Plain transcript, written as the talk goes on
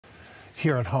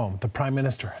Here at home, the Prime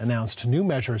Minister announced new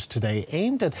measures today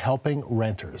aimed at helping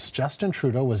renters. Justin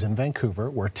Trudeau was in Vancouver,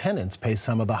 where tenants pay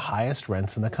some of the highest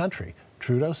rents in the country.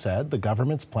 Trudeau said the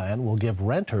government's plan will give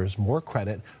renters more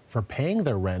credit for paying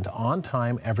their rent on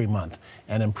time every month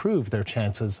and improve their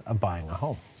chances of buying a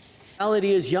home. The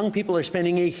reality is young people are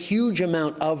spending a huge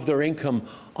amount of their income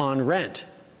on rent.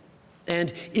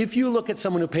 And if you look at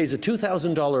someone who pays a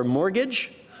 $2,000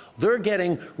 mortgage, they're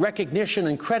getting recognition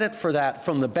and credit for that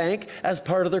from the bank as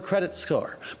part of their credit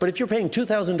score. But if you're paying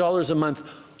 $2,000 a month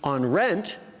on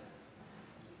rent,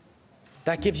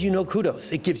 that gives you no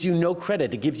kudos. It gives you no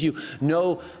credit. It gives you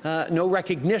no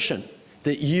recognition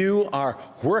that you are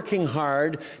working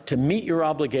hard to meet your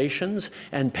obligations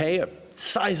and pay a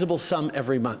sizable sum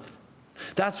every month.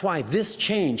 That's why this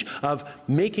change of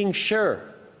making sure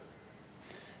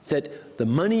that the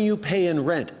money you pay in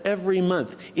rent every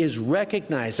month is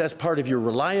recognized as part of your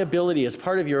reliability, as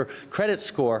part of your credit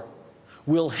score,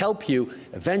 will help you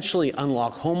eventually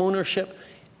unlock home ownership,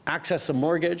 access a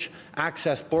mortgage,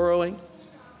 access borrowing,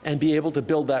 and be able to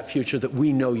build that future that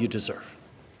we know you deserve.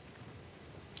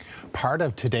 Part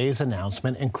of today's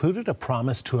announcement included a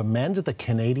promise to amend the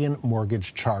Canadian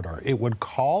Mortgage Charter. It would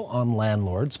call on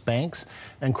landlords, banks,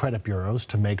 and credit bureaus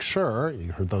to make sure,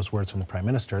 you heard those words from the Prime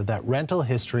Minister, that rental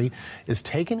history is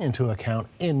taken into account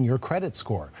in your credit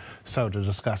score. So to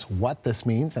discuss what this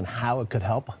means and how it could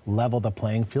help level the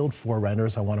playing field for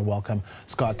renters, I want to welcome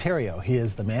Scott Terrio. He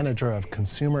is the manager of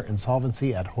consumer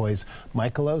insolvency at Hoyes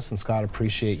Michaelos. And Scott,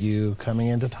 appreciate you coming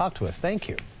in to talk to us. Thank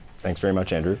you. Thanks very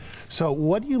much, Andrew. So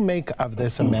what do you make of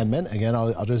this amendment? Again,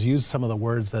 I'll just use some of the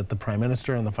words that the Prime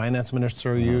Minister and the Finance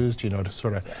Minister used, to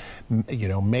sort of,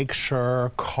 make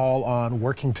sure, call on,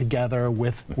 working together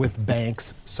with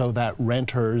banks so that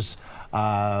renters'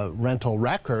 rental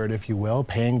record, if you will,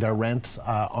 paying their rents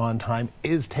on time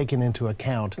is taken into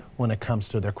account when it comes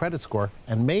to their credit score,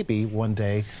 and maybe one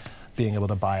day being able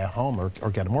to buy a home or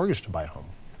get a mortgage to buy a home.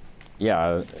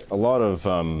 Yeah, a lot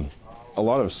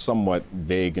of somewhat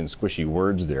vague and squishy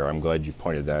words there. I'm glad you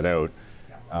pointed that out.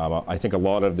 I think a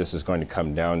lot of this is going to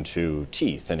come down to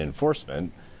teeth and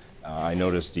enforcement. I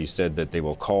noticed he said that they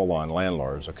will call on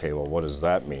landlords. Okay, well, what does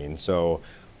that mean? So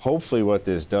hopefully what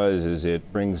this does is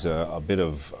it brings a bit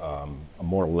of a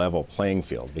more level playing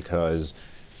field, because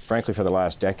frankly, for the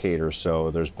last decade or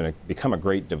so, there's become a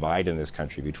great divide in this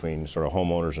country between sort of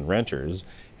homeowners and renters,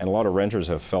 and a lot of renters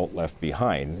have felt left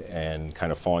behind and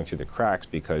kind of falling through the cracks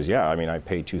because, yeah, I mean, I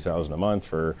pay $2,000 a month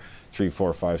for 3,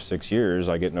 4, 5, 6 years.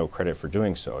 I get no credit for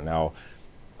doing so. Now,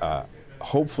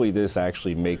 hopefully this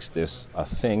actually makes this a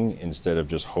thing instead of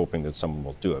just hoping that someone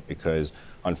will do it, because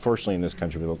unfortunately in this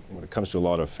country, when it comes to a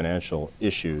lot of financial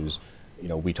issues,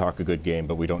 we talk a good game,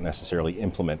 but we don't necessarily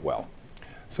implement well.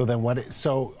 So then we're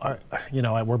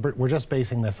just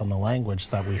basing this on the language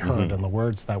that we heard and the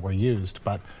words that were used.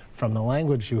 But from the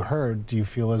language you heard, do you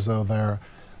feel as though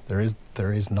there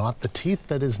is not the teeth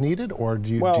that is needed, or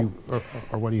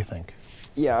or what do you think?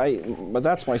 Yeah, but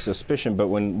that's my suspicion. But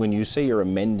when you say you're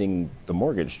amending the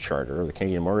mortgage charter, the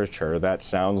Canadian Mortgage Charter, that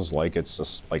sounds like it's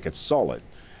solid.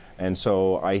 And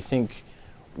so I think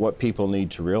what people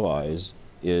need to realize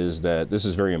is that this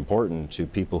is very important to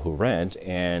people who rent,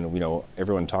 and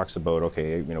everyone talks about,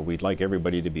 okay, we'd like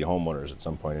everybody to be homeowners at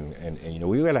some point, and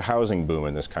we had a housing boom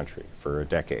in this country for a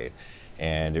decade,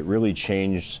 and it really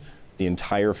changed the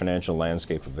entire financial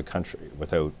landscape of the country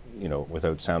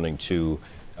without sounding too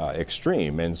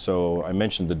extreme. And so I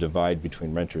mentioned the divide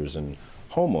between renters and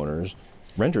homeowners.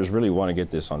 Renters really want to get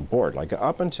this on board. Like,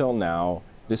 up until now,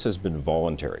 this has been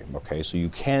voluntary. Okay, so you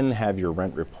can have your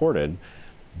rent reported,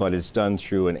 but it's done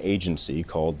through an agency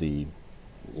called the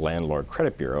Landlord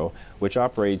Credit Bureau, which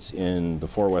operates in the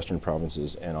 4 Western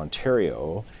provinces and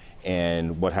Ontario.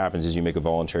 And what happens is you make a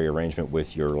voluntary arrangement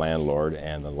with your landlord,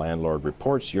 and the landlord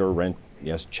reports your rent.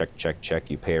 Yes, check, check,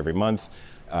 check. You pay every month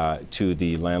to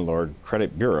the Landlord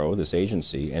Credit Bureau, this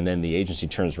agency, and then the agency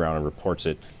turns around and reports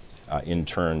it in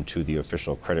turn to the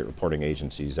official credit reporting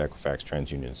agencies, Equifax,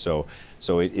 TransUnion.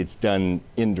 So it's done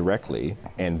indirectly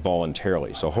and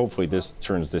voluntarily. So hopefully this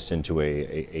turns this into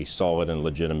a solid and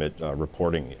legitimate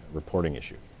reporting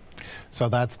issue. So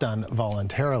that's done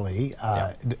voluntarily.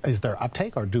 Yeah. Is there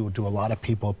uptake, or do a lot of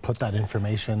people put that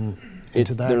information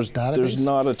into that database? There's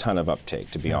not a ton of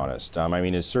uptake, to be honest. I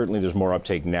mean, certainly there's more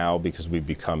uptake now because we've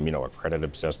become, a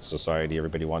credit-obsessed society.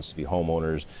 Everybody wants to be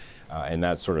homeowners. And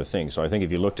that sort of thing. So I think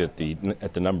if you looked at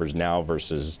the numbers now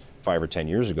versus 5 or 10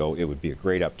 years ago, it would be a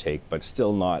great uptake, but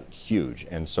still not huge.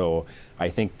 And so I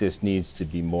think this needs to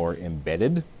be more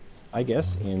embedded, I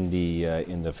guess, in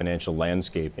the financial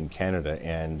landscape in Canada,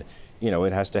 and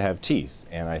it has to have teeth.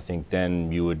 And I think then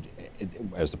you would,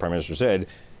 as the Prime Minister said,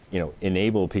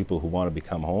 enable people who want to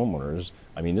become homeowners.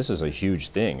 I mean, this is a huge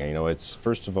thing. It's,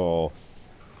 first of all,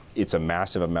 it's a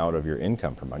massive amount of your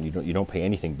income per month. You don't pay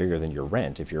anything bigger than your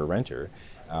rent if you're a renter.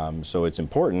 So it's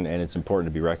important, and it's important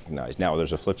to be recognized. Now,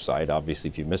 there's a flip side. Obviously,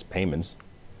 if you miss payments,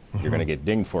 you're going to get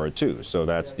dinged for it too. So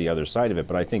that's the other side of it.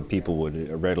 But I think people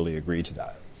would readily agree to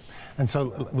that. And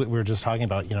so we were just talking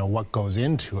about, what goes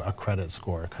into a credit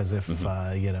score. Because if,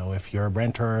 if you're a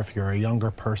renter, if you're a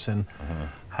younger person,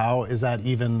 how is that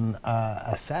even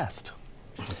assessed?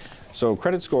 So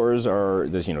credit scores are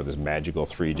this magical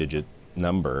 3-digit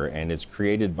number, and it's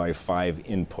created by 5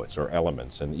 inputs or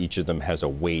elements, and each of them has a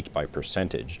weight by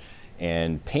percentage.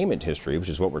 And payment history, which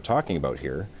is what we're talking about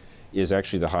here, is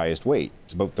actually the highest weight.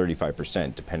 It's about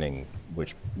 35%, depending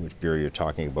which bureau you're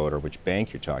talking about or which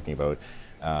bank you're talking about.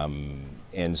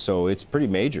 And so it's pretty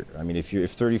major. I mean, if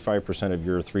 35% of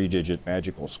your 3-digit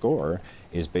magical score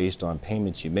is based on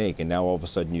payments you make, and now all of a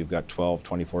sudden you've got 12,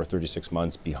 24, 36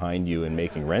 months behind you in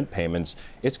making rent payments,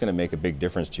 it's going to make a big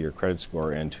difference to your credit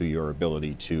score and to your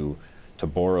ability to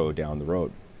borrow down the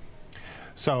road.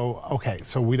 So, okay,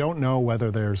 so we don't know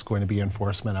whether there's going to be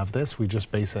enforcement of this. We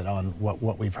just base it on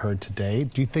what we've heard today.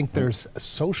 Do you think there's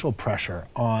social pressure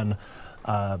on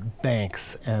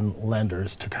banks and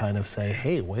lenders to kind of say,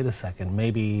 hey, wait a second,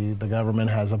 maybe the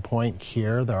government has a point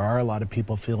here. There are a lot of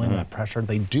people feeling that pressure.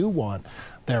 They do want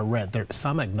their rent. There's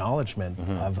some acknowledgement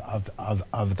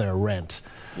of their rent.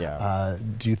 Yeah.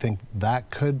 Do you think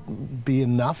that could be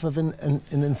enough of an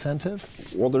incentive?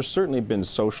 Well, there's certainly been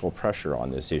social pressure on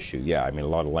this issue. Yeah, I mean, a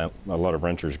lot of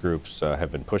renters groups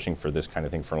have been pushing for this kind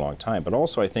of thing for a long time. But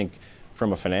also, I think,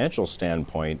 from a financial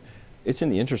standpoint, it's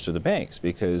in the interest of the banks,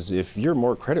 because if you're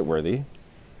more creditworthy,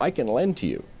 I can lend to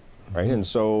you, right? And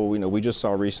so, we just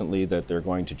saw recently that they're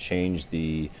going to change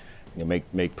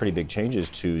make pretty big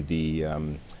changes to the,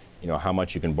 how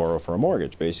much you can borrow for a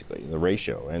mortgage, basically, the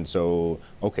ratio. And so,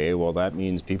 okay, well, that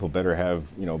means people better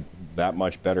have, that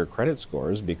much better credit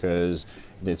scores, because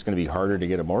it's going to be harder to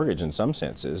get a mortgage in some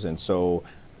senses. And so,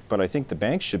 but I think the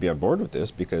banks should be on board with this,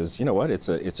 because, you know what, it's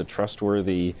a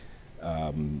trustworthy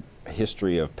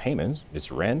history of payments.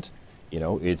 It's rent,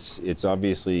 it's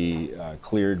obviously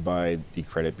cleared by the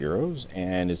credit bureaus,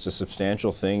 and it's a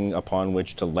substantial thing upon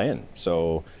which to lend.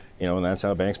 So, and that's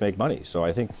how banks make money. So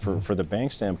I think for the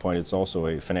bank standpoint, it's also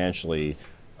a financially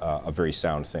a very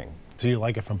sound thing. So you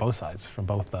like it from both sides, from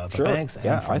both the Sure. banks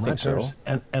and from renters?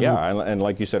 I think so. And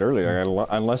like you said earlier,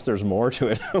 unless there's more to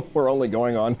it, we're only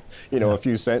going on, a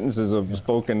few sentences of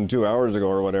spoken 2 hours ago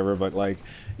or whatever, but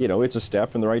it's a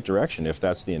step in the right direction if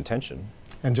that's the intention.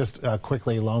 And just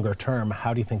quickly, longer term,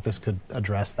 how do you think this could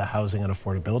address the housing and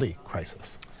affordability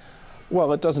crisis?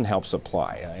 Well, it doesn't help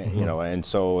supply, and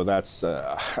so that's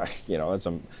that's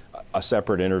a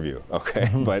separate interview, okay?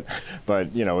 But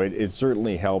it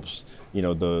certainly helps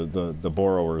the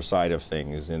borrower side of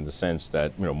things, in the sense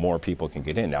that more people can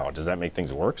get in. Now, does that make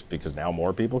things worse because now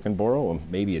more people can borrow? Well,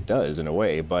 maybe it does in a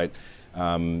way, but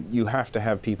you have to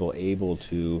have people able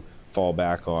to fall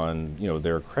back on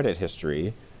their credit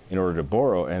history in order to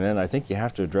borrow, and then I think you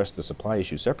have to address the supply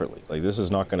issue separately. Like, this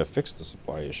is not going to fix the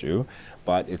supply issue,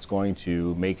 but it's going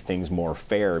to make things more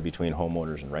fair between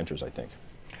homeowners and renters, I think.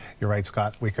 You're right,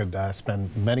 Scott. We could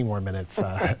spend many more minutes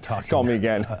talking Call me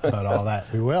again. about all that.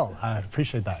 We will. I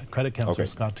appreciate that. Credit Counselor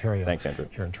Scott Terrio. Thanks, Andrew.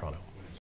 Here in Toronto.